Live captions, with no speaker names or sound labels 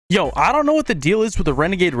Yo, I don't know what the deal is with the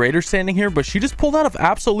Renegade Raider standing here, but she just pulled out of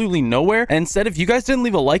absolutely nowhere and said if you guys didn't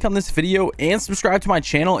leave a like on this video and subscribe to my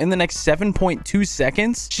channel in the next 7.2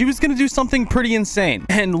 seconds, she was gonna do something pretty insane.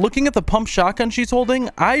 And looking at the pump shotgun she's holding,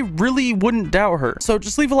 I really wouldn't doubt her. So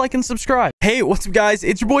just leave a like and subscribe. Hey, what's up guys?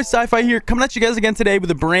 It's your boy Syfy here, coming at you guys again today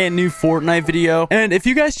with a brand new Fortnite video. And if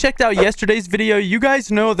you guys checked out yesterday's video, you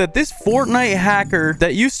guys know that this Fortnite hacker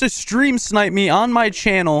that used to stream snipe me on my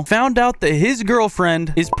channel found out that his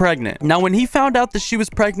girlfriend is pregnant. Now, when he found out that she was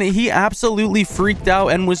pregnant, he absolutely freaked out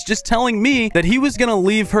and was just telling me that he was gonna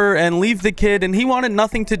leave her and leave the kid, and he wanted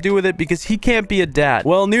nothing to do with it because he can't be a dad.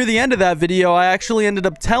 Well, near the end of that video, I actually ended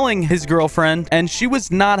up telling his girlfriend, and she was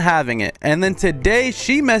not having it. And then today,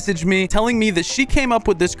 she messaged me telling me that she came up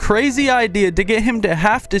with this crazy idea to get him to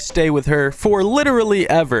have to stay with her for literally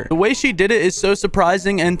ever. The way she did it is so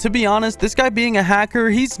surprising, and to be honest, this guy being a hacker,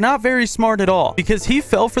 he's not very smart at all, because he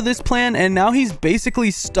fell for this plan and now he's basically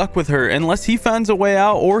stuck with her unless he finds a way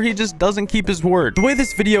out or he just doesn't keep his word. The way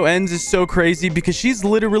this video ends is so crazy because she's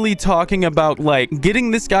literally talking about like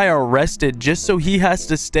getting this guy arrested just so he has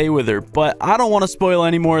to stay with her. But I don't want to spoil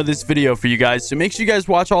any more of this video for you guys, so make sure you guys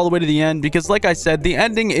watch all the way to the end because like I said, the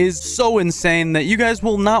ending is so insane that you guys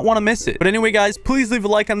will not want to miss it. But anyway guys, please leave a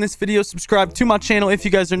like on this video, subscribe to my channel if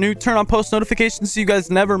you guys are new, turn on post notifications so you guys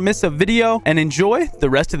never miss a video, and enjoy the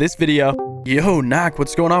rest of this video. Yo, Nak,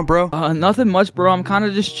 what's going on, bro? Nothing much, bro. I'm kind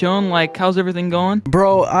of just chilling. Like, how's everything going?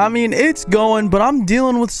 Bro, I mean, it's going, but I'm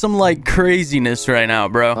dealing with some, like, craziness right now,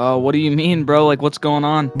 bro. What do you mean, bro? Like, what's going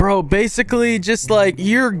on? Bro, basically, just, like,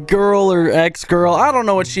 your girl or ex-girl, I don't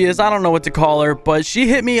know what she is, I don't know what to call her, but she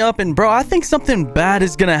hit me up, and, bro, I think something bad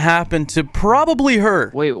is gonna happen to probably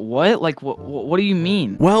her. Wait, what? Like, what do you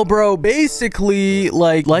mean? Well, bro, basically,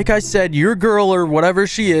 like I said, your girl or whatever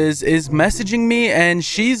she is messaging me, and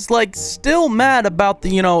she's, like, still mad about the,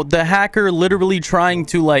 you know, the hacker literally trying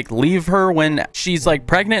to like leave her when she's like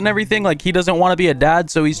pregnant and everything. Like he doesn't want to be a dad,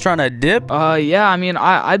 so he's trying to dip. Yeah, I mean,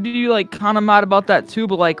 I'd be like kind of mad about that too,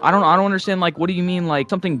 but like I don't understand. Like, what do you mean like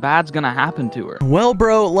something bad's gonna happen to her? Well,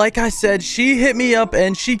 bro, like I said, she hit me up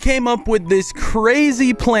and she came up with this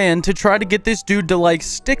crazy plan to try to get this dude to like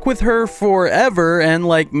stick with her forever and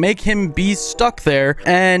like make him be stuck there.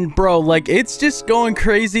 And bro, like it's just going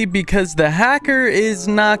crazy because the hacker is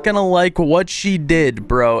not gonna like what she did,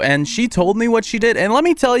 bro, and she told me what she did, and let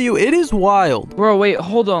me tell you, it is wild. Bro, wait,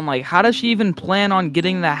 hold on. Like, how does she even plan on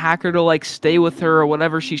getting the hacker to like stay with her or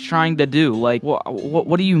whatever she's trying to do? Like,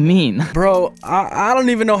 what do you mean? Bro, I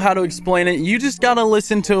don't even know how to explain it. You just gotta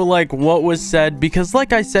listen to like what was said, because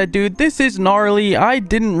like I said, dude, this is gnarly. I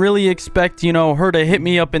didn't really expect, you know, her to hit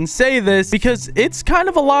me up and say this because it's kind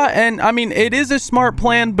of a lot, and I mean, it is a smart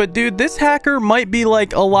plan, but dude, this hacker might be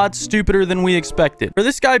like a lot stupider than we expected. For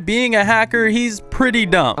this guy being a hacker, he's pretty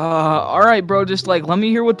dumb. All right, bro, just like let me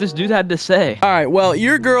hear what this dude had to say. All right, well,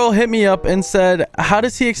 your girl hit me up and said, how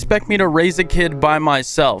does he expect me to raise a kid by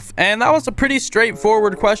myself? And that was a pretty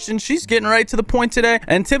straightforward question. She's getting right to the point today,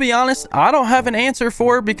 and to be honest, I don't have an answer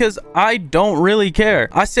for her because I don't really care.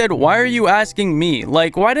 I said, why are you asking me?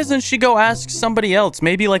 Like, why doesn't she go ask somebody else,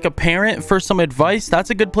 maybe like a parent, for some advice? That's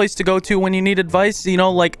a good place to go to when you need advice, you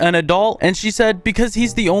know, like an adult. And she said, because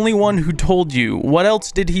he's the only one who told you. What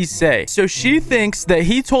else did he say? So she thinks that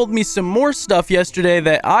he told me some more stuff yesterday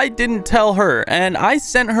that I didn't tell her, and I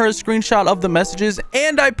sent her a screenshot of the messages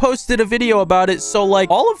and I posted a video about it. So like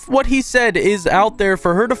all of what he said is out there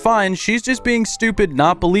for her to find. She's just being stupid,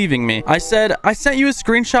 not believing me. I said, I sent you a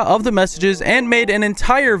screenshot of the messages and made an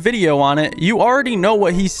entire video on it. You already know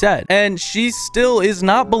what he said, and she still is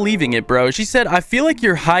not believing it, bro. She said, I feel like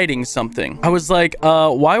you're hiding something. I was like,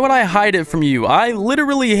 why would I hide it from you? I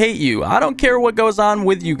literally hate you. I don't care what goes on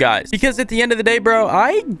with you guys, because at the end of the day, bro,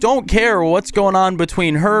 I don't care what's going on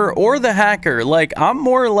between her or the hacker. Like, I'm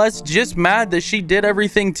more or less just mad that she did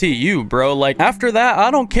everything to you, bro. Like, after that,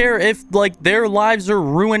 I don't care if like their lives are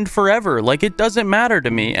ruined forever. Like, it doesn't matter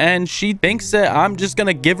to me. And she thinks that I'm just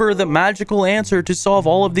gonna give her the magical answer to solve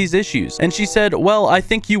all of these issues. And she said, well, I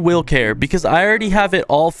think you will care because I already have it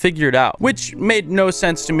all figured out, which made no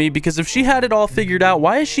sense to me, because if she had it all figured out,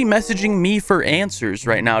 why is she messaging me for answers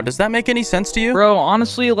right now? Does that make any sense to you? Bro,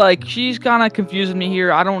 honestly, like she's kind of confusing me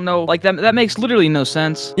here. I don't know, like that makes literally no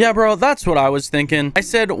sense. Yeah, bro, that's what I was thinking. I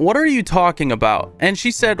said, what are you talking about? And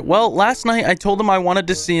she said, well, last night I told him I wanted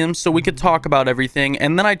to see him so we could talk about everything,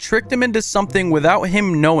 and then I tricked him into something without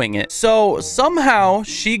him knowing it. So somehow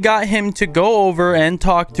she got him to go over and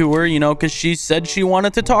talk to her, you know, because she said she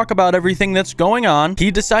wanted to talk about everything that's going on.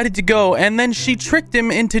 He decided to go, and then she tricked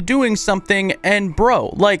him into doing something. And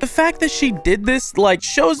bro, like the fact that she did this like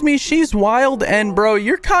shows me she's wild. And bro,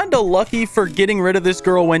 you're kind kind of lucky for getting rid of this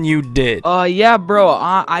girl when you did. Yeah, bro,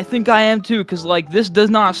 I think I am too, because, like, this does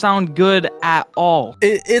not sound good at all.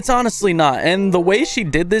 It's honestly not. And the way she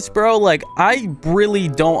did this, bro, like, I really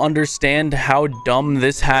don't understand how dumb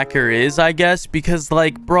this hacker is, I guess, because,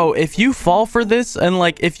 like, bro, if you fall for this and,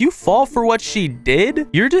 like, if you fall for what she did,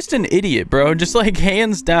 you're just an idiot, bro, just, like,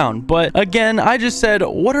 hands down. But again, I just said,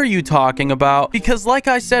 what are you talking about? Because, like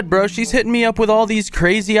I said, bro, she's hitting me up with all these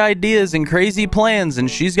crazy ideas and crazy plans, and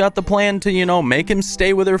she's got the plan to, you know, make him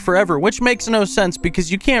stay with her forever, which makes no sense because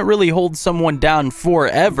you can't really hold someone down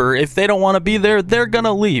forever. If they don't want to be there, they're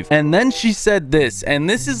gonna leave. And then she said this, and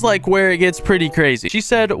this is like where it gets pretty crazy. She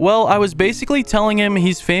said, well, I was basically telling him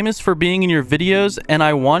he's famous for being in your videos and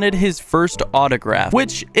I wanted his first autograph,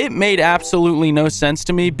 which it made absolutely no sense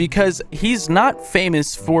to me because he's not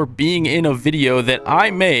famous for being in a video that I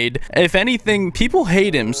made. If anything, people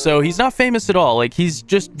hate him, so he's not famous at all. Like, he's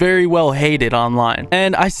just very well hated online.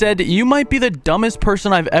 And I said, you might be the dumbest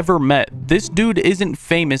person I've ever met. This dude isn't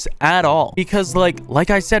famous at all because like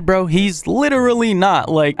I said, bro, he's literally not,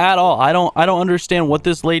 like, at all. I don't understand what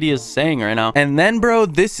this lady is saying right now. And then, bro,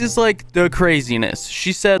 this is like the craziness.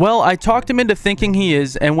 She said, well, I talked him into thinking he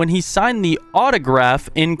is, and when he signed the autograph,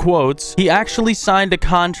 in quotes, he actually signed a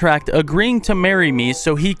contract agreeing to marry me,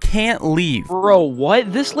 so he can't leave. Bro,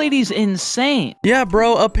 what? This lady's insane. Yeah,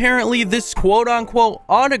 bro, apparently this quote-unquote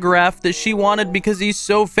autograph that she wanted because he's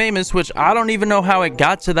so famous, which I don't even know how it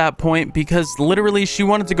got to that point, because literally she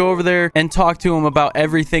wanted to go over there and talk to him about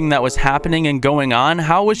everything that was happening and going on.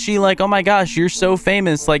 How was she like, oh my gosh, you're so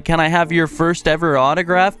famous, like, can I have your first ever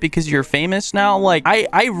autograph because you're famous now? Like,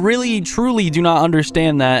 I really truly do not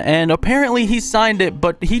understand that. And apparently he signed it,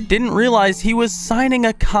 but he didn't realize he was signing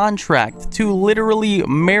a contract to literally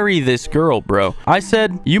marry this girl, bro. I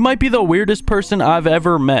said, you might be the weirdest person I've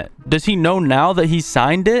ever met. Does he know now that he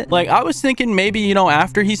signed it? Like, I was thinking maybe, you know,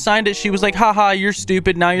 after he signed it, she was like, haha, you're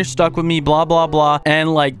stupid, now you're stuck with me, blah blah blah,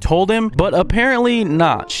 and like told him, but apparently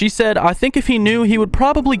not. She said, I think if he knew, he would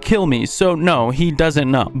probably kill me, so no, he doesn't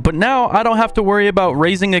know. But now I don't have to worry about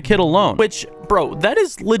raising a kid alone, which, bro, that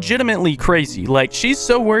is legitimately crazy. Like, she's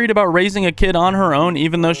so worried about raising a kid on her own,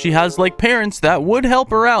 even though she has, like, parents that would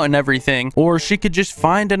help her out and everything. Or she could just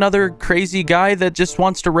find another crazy guy that just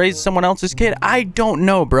wants to raise someone else's kid. I don't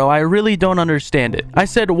know, bro. I really don't understand it. I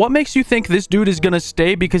said, what makes you think this dude is gonna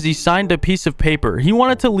stay because he signed a piece of paper? He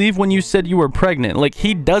wanted to leave when you said you were pregnant. Like,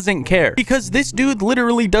 he doesn't care. Because this dude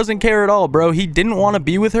literally doesn't care at all, bro. He didn't want to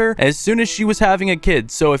be with her as soon as she was having a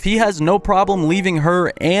kid. So if he has no problem leaving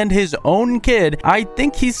her and his own kid, I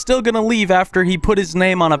think he's still gonna leave after he put his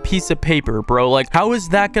name on a piece of paper, bro. Like, how is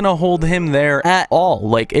that gonna hold him there at all?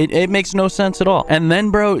 Like, it makes no sense at all. And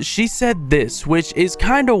then, bro, she said this, which is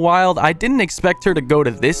kind of wild. I didn't expect her to go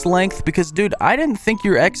to this length because, dude, I didn't think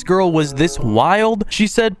your ex-girl was this wild. She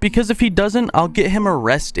said, because if he doesn't, I'll get him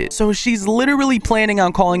arrested. So she's literally planning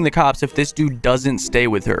on calling the cops if this dude doesn't stay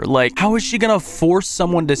with her. Like, how is she gonna force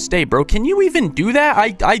someone to stay, bro? Can you even do that?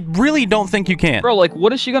 I really don't think you can. Bro, like,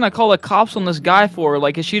 what is she gonna call the cops on this guy for?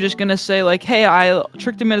 Like, is she just gonna say, like, hey, I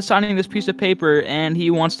tricked him into signing this piece of paper and he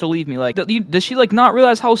wants to leave me? Like, does she, like, not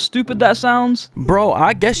realize how stupid that sounds? Bro,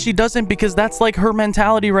 I guess she doesn't, because that's like her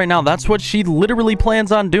mentality right now. That's what she literally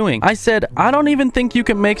plans on doing. I said, I don't even think you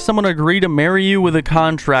can make someone agree to marry you with a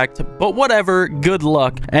contract, but whatever, good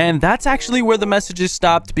luck. And that's actually where the messages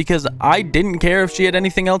stopped, because I didn't care if she had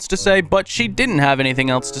anything else to say, but she didn't have anything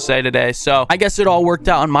else to say today. So I guess it all worked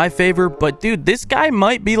out in my favor. But dude, this guy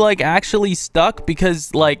might be like actually stuck,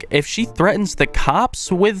 because like if she threatens the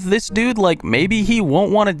cops with this dude, like maybe he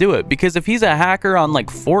won't want to do it, because if he's a hacker on like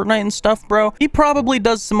Fortnite and stuff, bro, he probably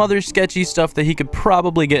does some other sketchy stuff that he could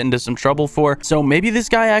probably get into some trouble for. So maybe this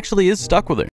guy actually is stuck with her.